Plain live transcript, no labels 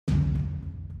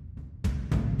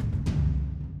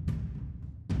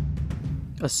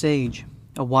A sage,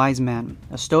 a wise man,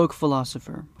 a Stoic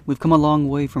philosopher. We've come a long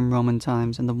way from Roman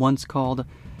times, and the once called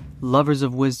lovers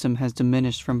of wisdom has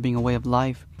diminished from being a way of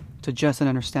life to just an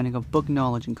understanding of book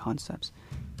knowledge and concepts.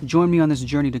 Join me on this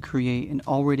journey to create an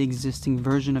already existing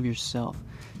version of yourself,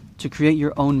 to create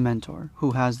your own mentor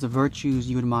who has the virtues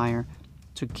you admire,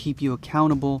 to keep you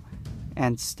accountable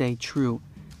and stay true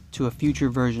to a future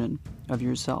version of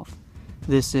yourself.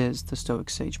 This is the Stoic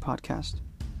Sage Podcast.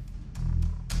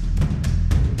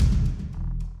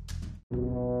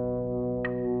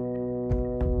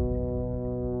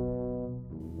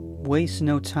 Waste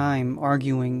no time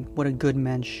arguing what a good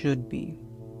man should be.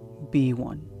 Be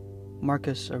one.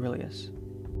 Marcus Aurelius.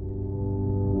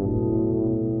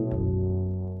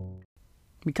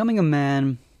 Becoming a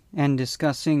man and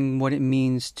discussing what it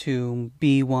means to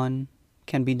be one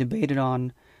can be debated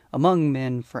on among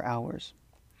men for hours.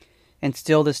 And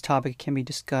still this topic can be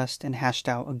discussed and hashed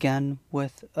out again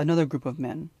with another group of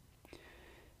men.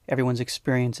 Everyone's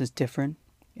experience is different,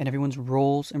 and everyone's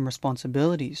roles and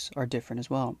responsibilities are different as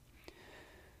well.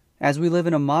 As we live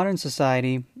in a modern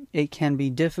society, it can be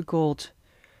difficult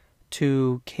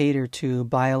to cater to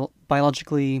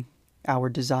biologically our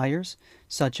desires,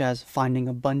 such as finding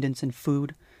abundance in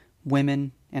food,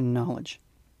 women, and knowledge.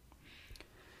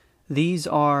 These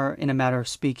are, in a matter of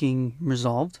speaking,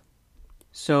 resolved.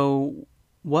 So,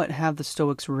 what have the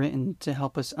Stoics written to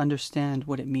help us understand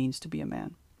what it means to be a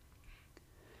man?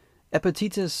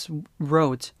 Epictetus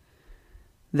wrote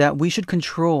that we should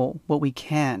control what we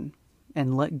can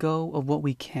and let go of what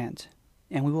we can't,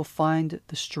 and we will find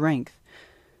the strength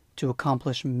to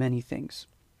accomplish many things.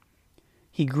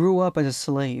 He grew up as a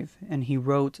slave, and he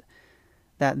wrote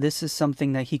that this is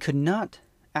something that he could not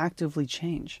actively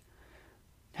change.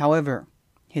 However,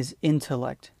 his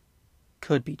intellect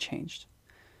could be changed.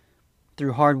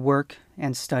 Through hard work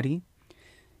and study,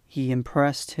 he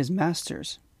impressed his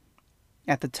masters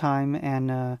at the time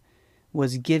and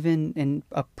was given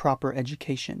a proper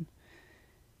education.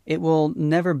 It will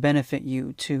never benefit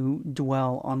you to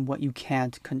dwell on what you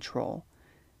can't control.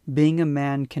 Being a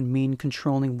man can mean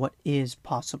controlling what is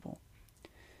possible.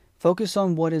 Focus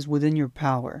on what is within your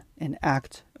power and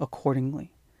act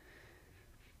accordingly.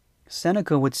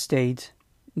 Seneca would state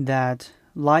that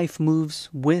life moves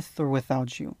with or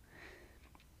without you.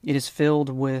 It is filled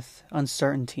with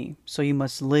uncertainty, so you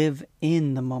must live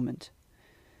in the moment.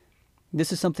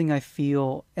 This is something I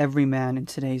feel every man in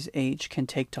today's age can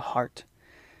take to heart.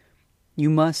 You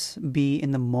must be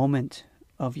in the moment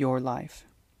of your life.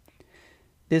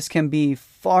 This can be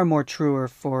far more truer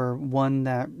for one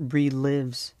that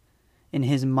relives in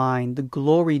his mind the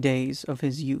glory days of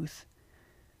his youth.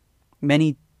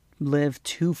 Many live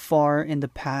too far in the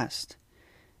past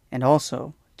and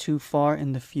also too far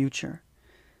in the future.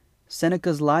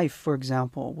 Seneca's life, for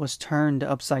example, was turned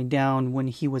upside down when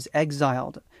he was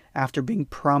exiled after being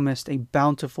promised a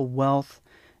bountiful wealth,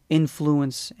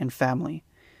 influence, and family.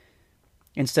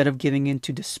 Instead of giving in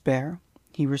to despair,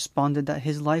 he responded that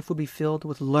his life would be filled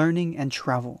with learning and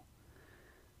travel.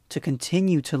 To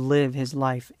continue to live his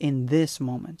life in this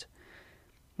moment,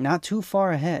 not too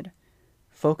far ahead,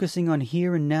 focusing on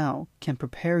here and now can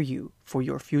prepare you for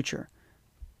your future.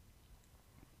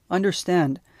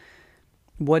 Understand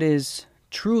what is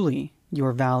truly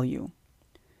your value.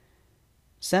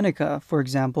 Seneca, for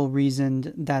example,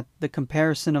 reasoned that the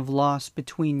comparison of loss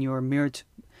between your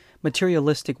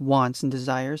materialistic wants and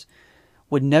desires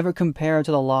would never compare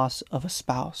to the loss of a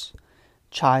spouse,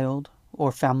 child,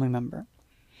 or family member.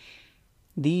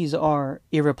 These are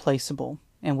irreplaceable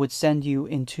and would send you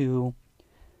into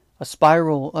a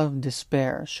spiral of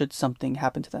despair should something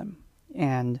happen to them,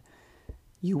 and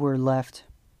you were left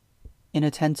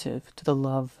inattentive to the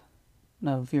love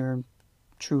of your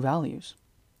true values.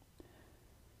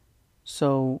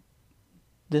 So,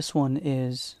 this one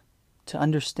is to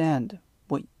understand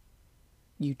what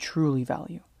you truly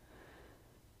value.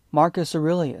 Marcus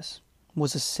Aurelius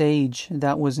was a sage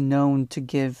that was known to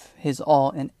give his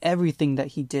all in everything that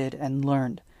he did and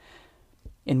learned.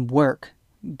 In work,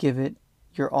 give it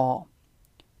your all.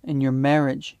 In your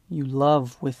marriage, you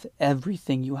love with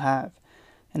everything you have.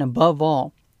 And above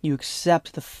all, you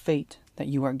accept the fate that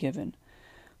you are given.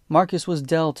 Marcus was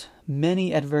dealt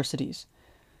many adversities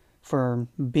for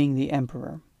being the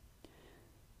emperor,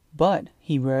 but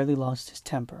he rarely lost his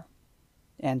temper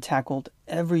and tackled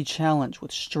every challenge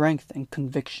with strength and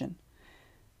conviction.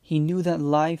 He knew that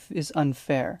life is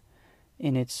unfair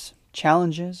in its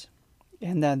challenges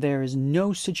and that there is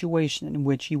no situation in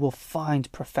which you will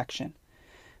find perfection,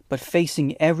 but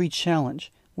facing every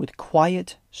challenge with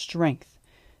quiet strength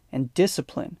and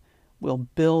discipline will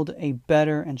build a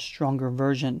better and stronger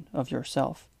version of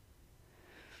yourself.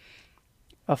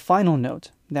 A final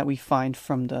note that we find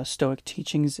from the Stoic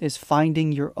teachings is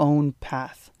finding your own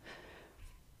path.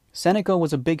 Seneca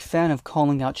was a big fan of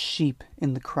calling out sheep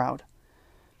in the crowd,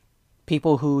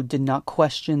 people who did not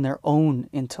question their own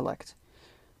intellect.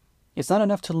 It's not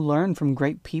enough to learn from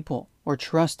great people or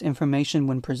trust information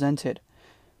when presented.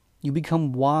 You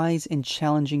become wise in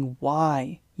challenging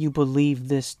why you believe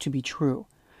this to be true.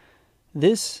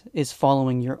 This is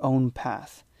following your own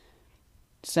path.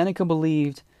 Seneca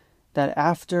believed that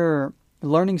after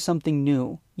learning something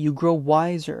new, you grow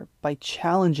wiser by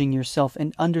challenging yourself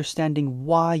and understanding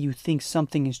why you think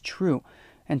something is true,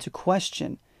 and to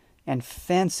question and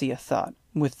fancy a thought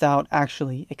without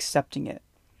actually accepting it.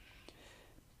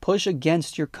 Push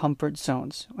against your comfort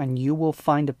zones, and you will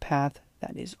find a path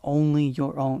that is only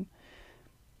your own.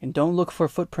 And don't look for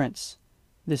footprints.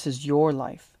 This is your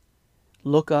life.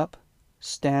 Look up,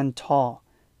 stand tall,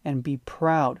 and be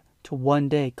proud to one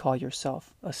day call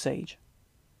yourself a sage.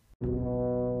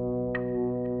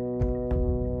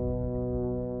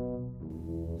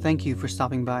 Thank you for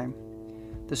stopping by.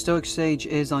 The Stoic Sage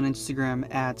is on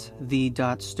Instagram at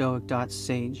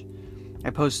the.stoic.sage. I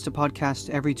post a podcast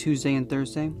every Tuesday and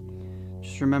Thursday.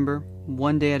 Just remember,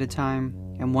 one day at a time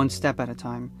and one step at a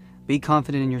time, be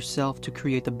confident in yourself to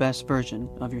create the best version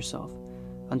of yourself.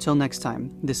 Until next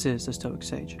time, this is the Stoic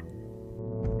Sage.